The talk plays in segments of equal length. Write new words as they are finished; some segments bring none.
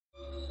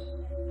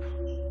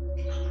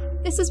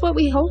This is what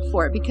we hoped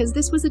for, because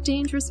this was a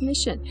dangerous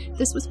mission.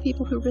 This was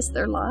people who risked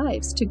their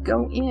lives to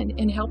go in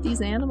and help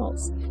these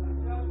animals.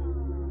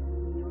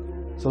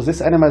 So this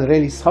animal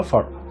really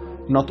suffer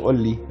not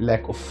only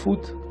lack of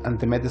food and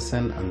the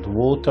medicine and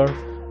water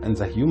and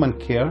the human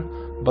care,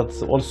 but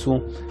also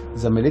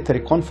the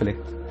military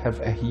conflict have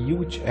a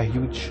huge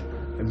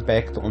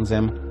impact on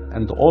them,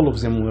 and all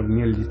of them were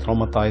nearly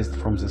traumatized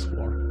from this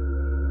war.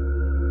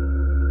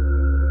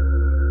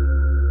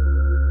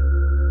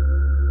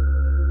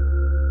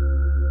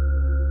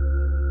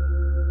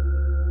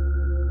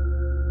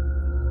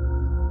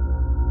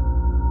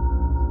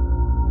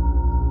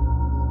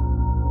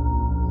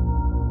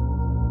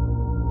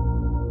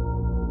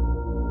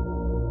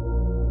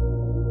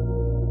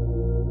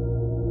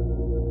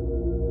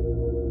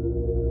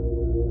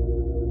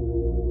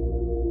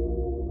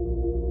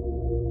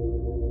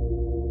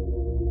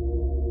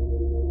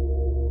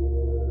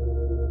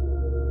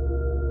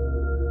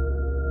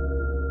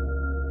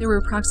 There were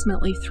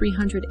approximately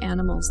 300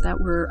 animals that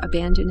were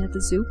abandoned at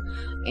the zoo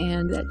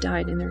and that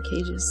died in their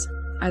cages,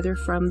 either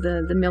from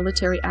the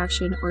military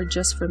action or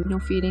just from no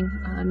feeding,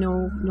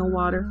 no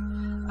water,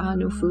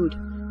 no food.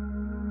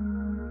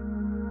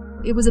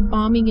 It was a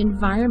bombing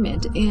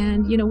environment,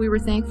 and we were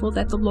thankful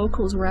that the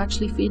locals were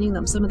actually feeding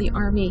them. Some of the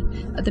army,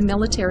 the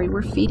military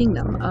were feeding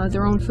them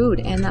their own food,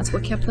 and that's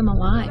what kept them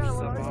alive.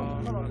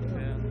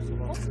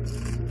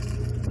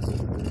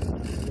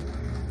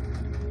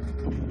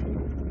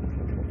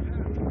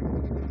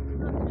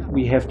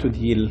 We have to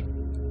deal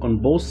on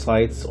both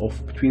sides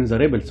between the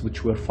rebels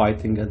which were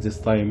fighting at this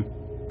time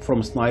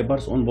from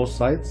snipers on both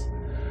sides.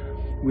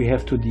 We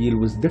have to deal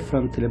with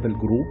different rebel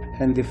group,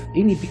 and if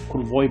any big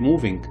convoy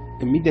moving,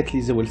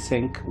 immediately they will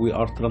think we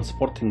are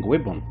transporting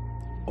weapon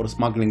or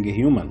smuggling a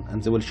human,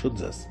 and they will shoot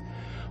us.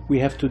 We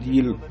have to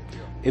deal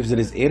if there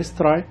is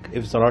airstrike,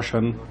 if the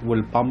Russian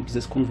will pump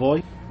this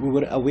convoy. We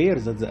were aware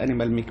that the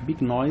animal make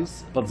big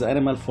noise, but the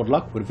animal, for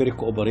luck, were very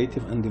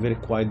cooperative and very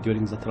quiet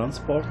during the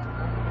transport.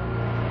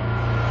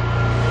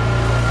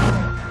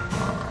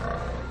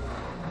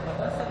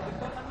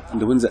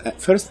 And when the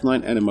first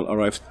 9 animals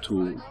arrived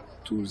to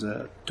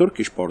the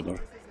Turkish border,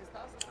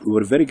 we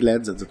were very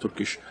glad that the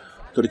Turkish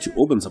authority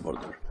opened the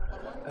border,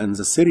 and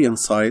the Syrian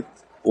side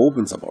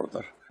opened the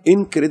border.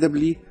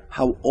 Incredibly,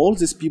 how all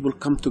these people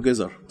come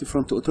together,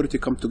 different authorities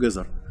come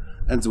together,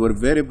 and they were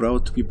very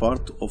proud to be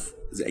part of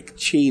the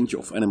exchange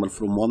of animals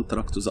from one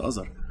truck to the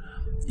other.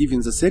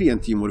 Even the Syrian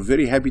team were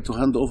very happy to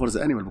hand over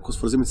the animal, because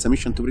for them it's a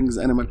mission to bring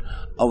the animal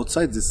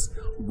outside this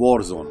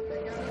war zone.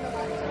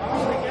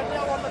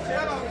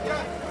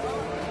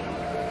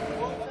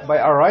 By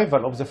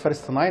arrival of the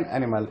first 9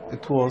 animals,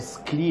 it was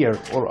clear,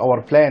 or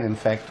our plan in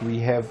fact, we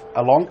have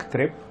a long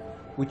trip,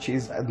 which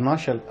is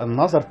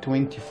another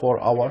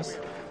 24 hours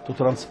to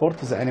transport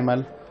the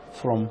animal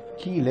from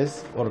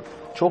Kilis or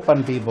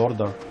Chopan Bay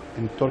border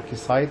in Turkey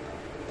side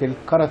till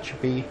Karachi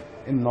Bay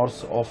in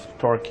north of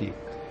Turkey.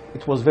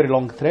 It was very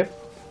long trip,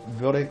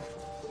 very,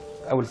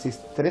 I will say,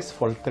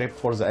 stressful trip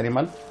for the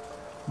animal,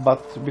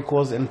 but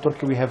because in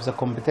Turkey we have the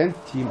competent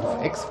team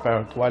of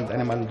expert wild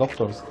animal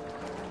doctors,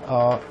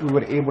 we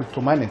were able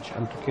to manage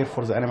and to care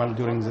for the animal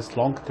during this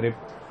long trip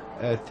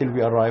till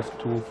we arrived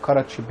to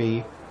Karachi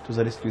Bay, to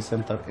the rescue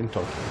center in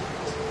Turkey.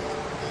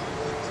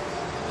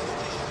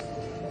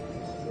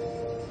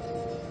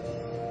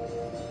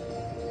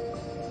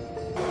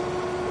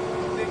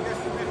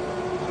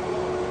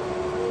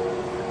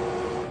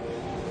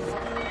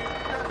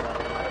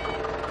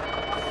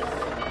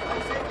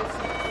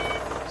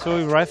 So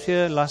we arrived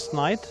here last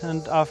night,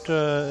 and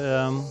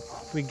after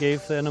we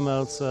gave the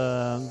animals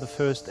the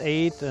first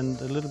aid and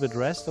a little bit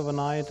rest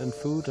overnight and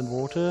food and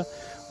water,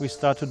 we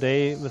start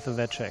today with the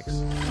vet checks.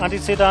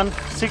 Antisedan,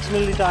 6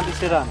 milliliter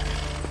Antisedan.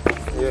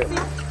 Yeah.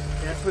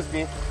 Yes, with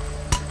me.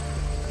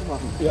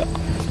 Yeah.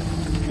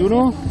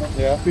 Bruno?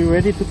 Yeah. Be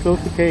ready to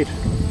close the cage.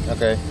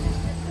 Okay.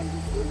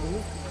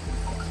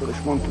 So the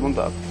Mund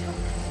ab.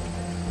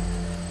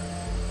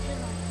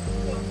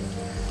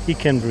 He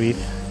can breathe.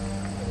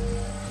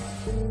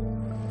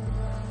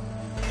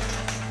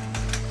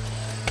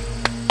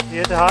 He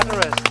had a heart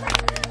arrest.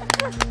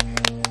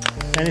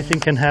 Anything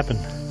can happen.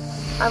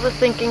 I was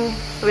thinking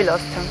we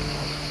lost him.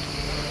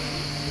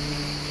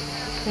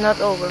 Not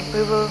over.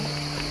 We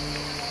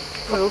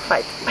will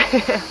fight.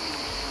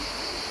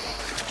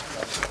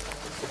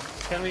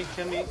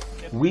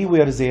 We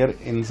were there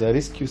in the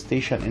rescue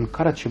station in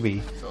Karachi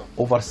Bay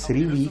over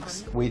 3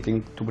 weeks,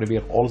 waiting to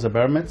prepare all the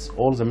permits,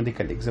 all the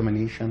medical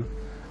examination,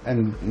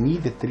 and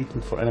needed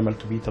treatment for animal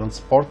to be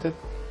transported.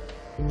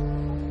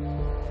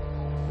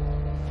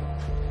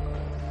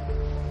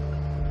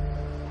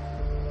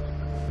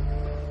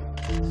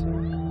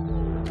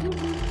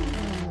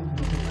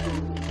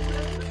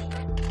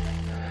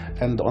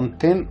 And on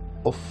 10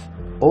 of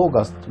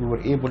August, we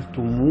were able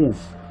to move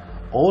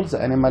all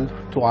the animal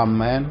to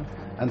Amman,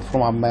 and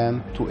from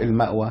Amman to El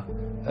Ma'wa,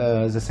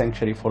 the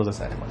sanctuary for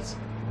these animals.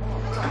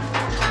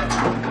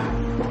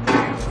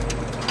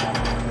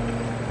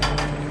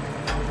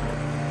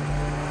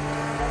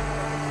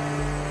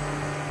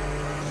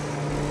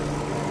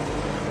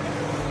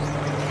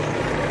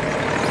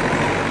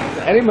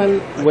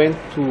 animal went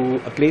to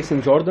a place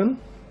in Jordan.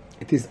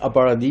 It is a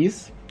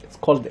paradise. It's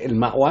called El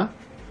Ma'wa,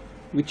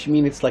 which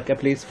means it's like a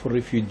place for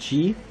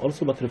refugee,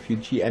 also but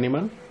refugee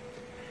animal.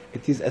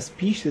 It is a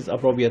species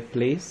appropriate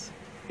place.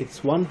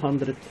 It's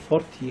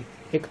 140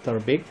 hectare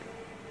big,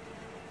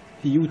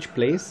 huge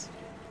place,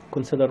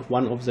 considered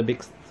one of the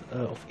biggest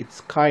of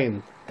its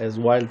kind as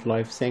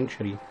wildlife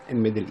sanctuary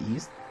in Middle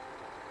East.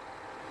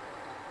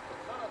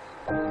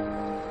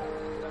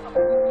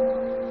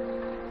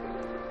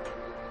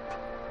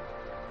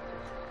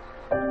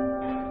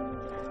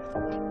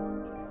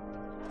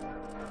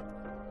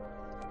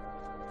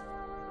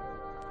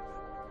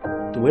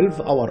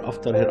 Hours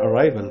after her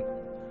arrival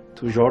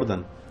to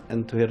Jordan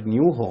and to her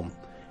new home,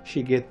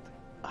 she get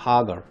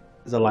Hagar,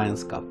 the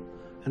lion's cub,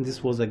 and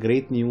this was a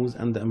great news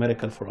and a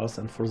miracle for us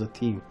and for the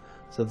team,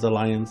 that the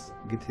lions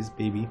get his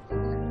baby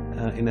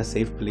in a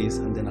safe place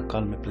and in a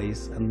calm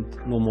place, and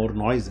no more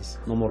noises,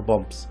 no more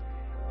bumps.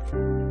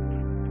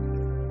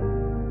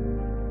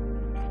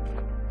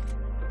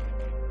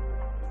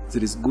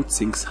 There is good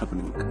things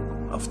happening.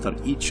 After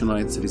each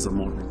night there is a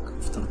morning.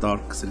 After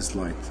dark there is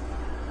light.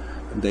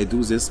 And I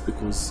do this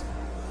because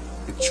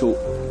it shows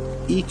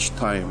each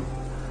time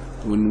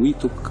when we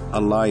took a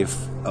life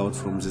out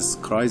from this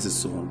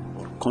crisis zone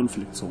or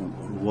conflict zone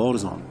or war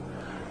zone,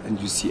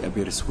 and you see a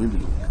bear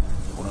swimming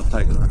or a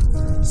tiger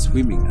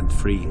swimming and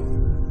free,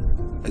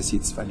 I see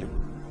its value,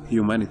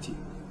 humanity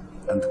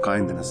and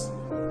kindness.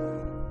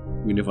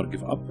 We never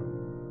give up,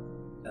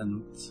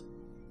 and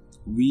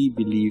we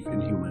believe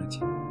in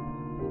humanity.